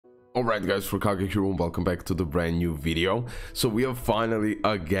Alright guys, RoKage here and welcome back to the brand new video. So we are finally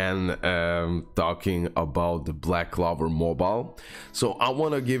again talking about the Black Clover mobile. So I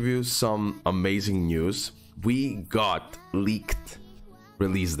want to give you some amazing news. We got leaked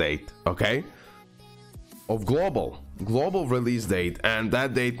release date, okay? Of global release date, and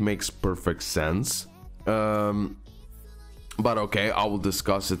that date makes perfect sense. But okay, I will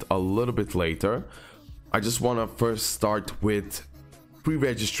discuss it a little bit later. I just want to first start with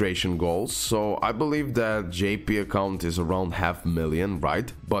pre-registration goals. So I believe that JP account is around 500,000,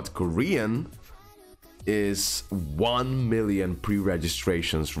 right? But Korean is 1 million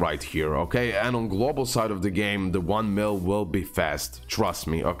pre-registrations right here, okay? And on global side of the game, the 1 mil will be fast, trust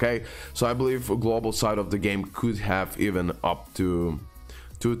me, okay? So I believe global side of the game could have even up to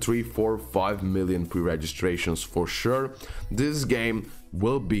 2, 3, 4, 5 million pre-registrations for sure. This game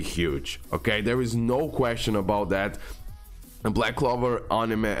will be huge, okay? There is no question about that. Black Clover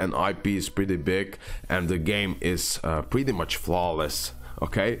anime and IP is pretty big, and the game is pretty much flawless,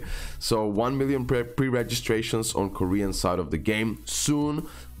 okay? So 1 million pre-registrations on Korean side of the game. Soon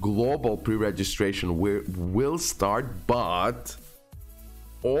global pre-registration will start, but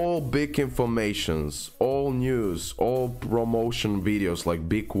all big informations, all news, all promotion videos, like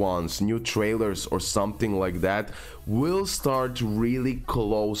big ones, new trailers or something like that, will start really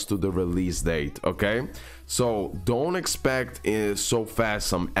close to the release date, okay? So don't expect so fast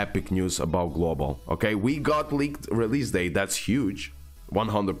some epic news about global, okay? We got leaked release date, that's huge,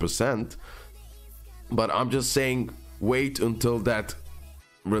 100%. But I'm just saying, wait until that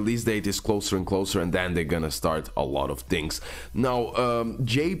release date is closer and closer, and then they're gonna start a lot of things. Now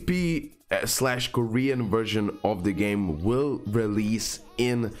JP / Korean version of the game will release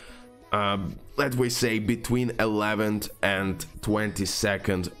in let we say between 11th and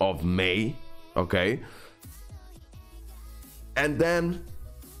 22nd of May, okay? And then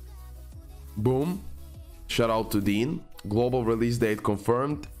boom, shout out to Dean, global release date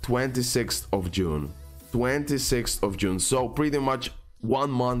confirmed 26th of June. 26th of June, so pretty much 1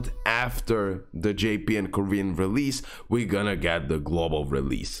 month after the JP and Korean release, we're gonna get the global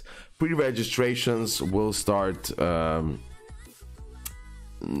release. Pre-registrations will start,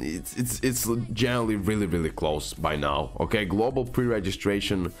 it's generally really close by now, okay? Global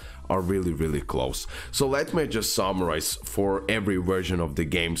pre-registration are really close. So let me just summarize for every version of the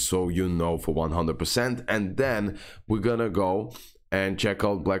game so you know for 100%, and then we're gonna go and check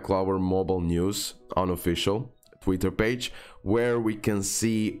out Black Clover mobile news unofficial Twitter page, where we can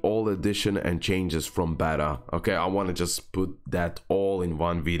see all addition and changes from beta, okay? I want to just put that all in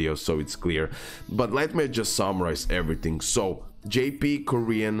one video so it's clear, but let me just summarize everything. So JP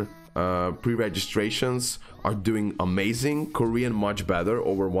Korean pre-registrations are doing amazing. Korean much better,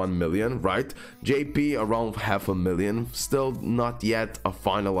 over 1 million, right? JP around 500,000, still not yet a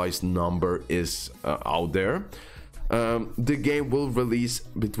finalized number is out there. The game will release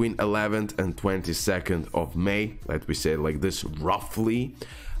between 11th and 22nd of May, let me say it like this, roughly.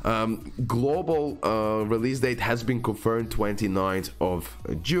 Global release date has been confirmed 29th of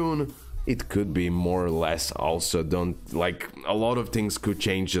June. It could be more or less, also don't, like, a lot of things could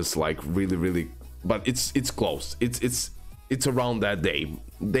change, just like really, but it's close, it's around that day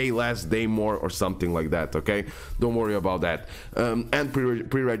less, day more, or something like that, okay? Don't worry about that. And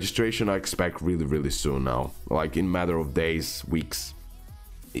pre-registration I expect really soon now, like in matter of days, weeks,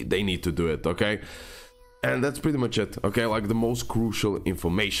 they need to do it, okay? And that's pretty much it, okay? Like the most crucial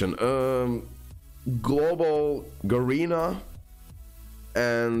information. Global Garena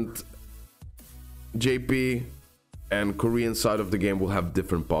and JP and Korean side of the game will have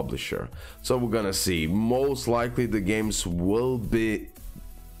different publisher, so we're gonna see. Most likely the games will be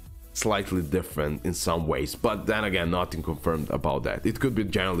slightly different in some ways, but then again, nothing confirmed about that. It could be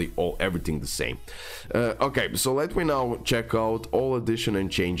generally everything the same. Okay, so let me now check out all addition and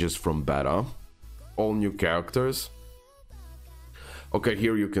changes from beta, all new characters. Okay,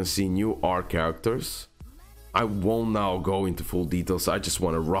 here you can see new R characters. I won't now go into full details, I just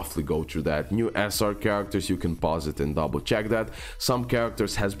want to roughly go through that. New SR characters, you can pause it and double check that. Some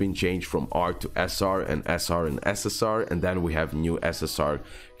characters has been changed from R to SR and SSR, and then we have new SSR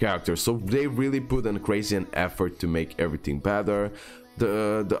characters. So they really put in crazy an effort to make everything better.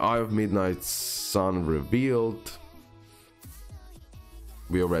 The Eye of Midnight Sun revealed.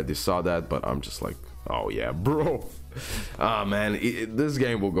 We already saw that, but I'm just like, oh yeah, bro. Ah man, this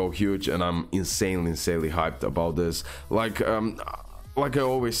game will go huge, and I'm insanely hyped about this. Like I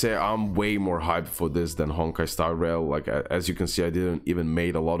always say, I'm way more hyped for this than Honkai Star Rail. Like as you can see, I didn't even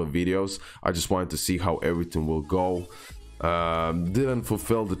made a lot of videos. I just wanted to see how everything will go. Didn't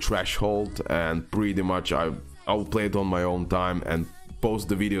fulfill the threshold, and pretty much I'll play it on my own time and post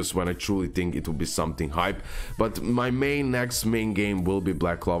the videos when I truly think it will be something hype. But my next main game will be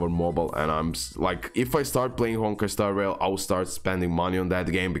Black Clover Mobile, and I'm like, if I start playing Honkai Star Rail, I will start spending money on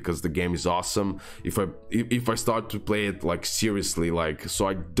that game because the game is awesome. If I start to play it like seriously, like, so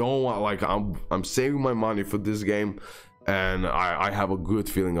I don't want, like, I'm saving my money for this game, and I have a good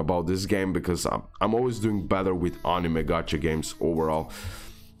feeling about this game because I'm always doing better with anime gacha games overall,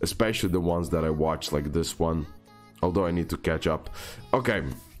 especially the ones that I watch, like this one, although I need to catch up. Okay,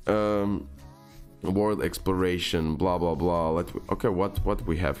 world exploration, blah blah blah. Okay, what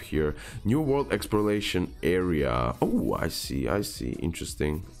we have here? New world exploration area. Oh, I see,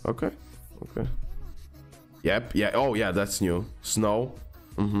 interesting. Okay. Yep, yeah, oh yeah, that's new. Snow.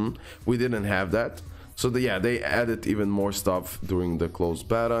 We didn't have that. So yeah, they added even more stuff during the closed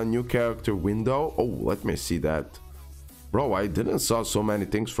beta. New character window. Oh, let me see that. Bro, I didn't saw so many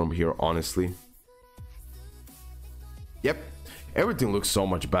things from here, honestly. Yep, everything looks so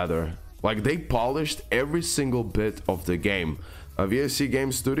much better. Like, they polished every single bit of the game. VSC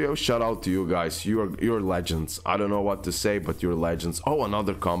Game Studio, shout out to you guys. You're legends. I don't know what to say, but you're legends. Oh,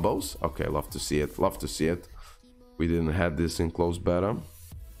 another combos. Okay, love to see it. Love to see it. We didn't have this in closed beta.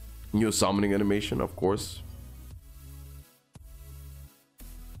 New summoning animation, of course.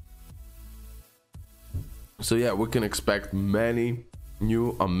 So yeah, we can expect many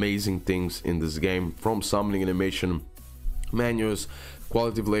new amazing things in this game, from summoning animation, menus,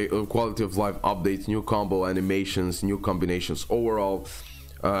 quality of life updates, new combo animations, new combinations overall,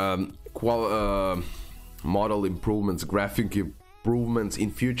 model improvements, graphic improvements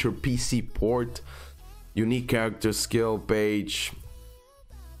in future PC port, unique character skill page,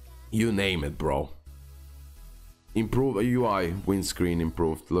 you name it, bro. Improve UI, windscreen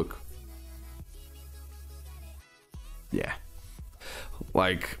improved. Look, yeah,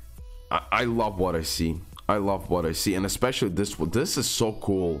 like I love what I see. I love what I see, and especially this one. This is so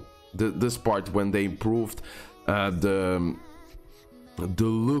cool. This part when they improved the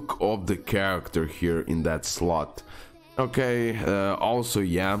look of the character here in that slot. Okay, also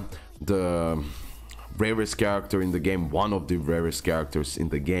yeah, the rarest character in the game, one of the rarest characters in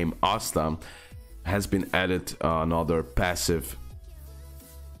the game, Asta, has been added, another passive.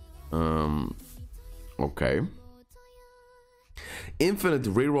 Okay, infinite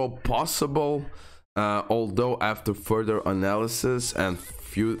reroll possible, although after further analysis and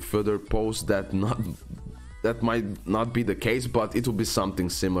further posts that might not be the case, but it will be something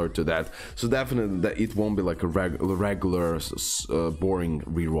similar to that. So definitely that it won't be like a regular boring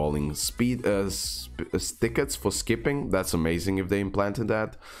rerolling. Speed tickets for skipping, that's amazing if they implanted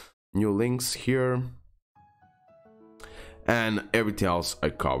that. New links here, and everything else I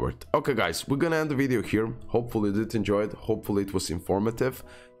covered. Okay guys, we're gonna end the video here. Hopefully you did enjoy it, hopefully it was informative.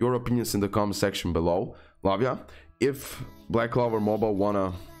 Your opinions in the comment section below. Love ya. If Black Clover Mobile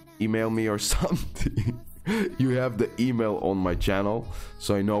wanna email me or something, you have the email on my channel,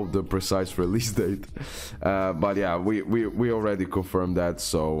 so I know the precise release date. But yeah, we already confirmed that,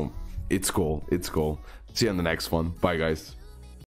 so it's cool. See you in the next one. Bye guys.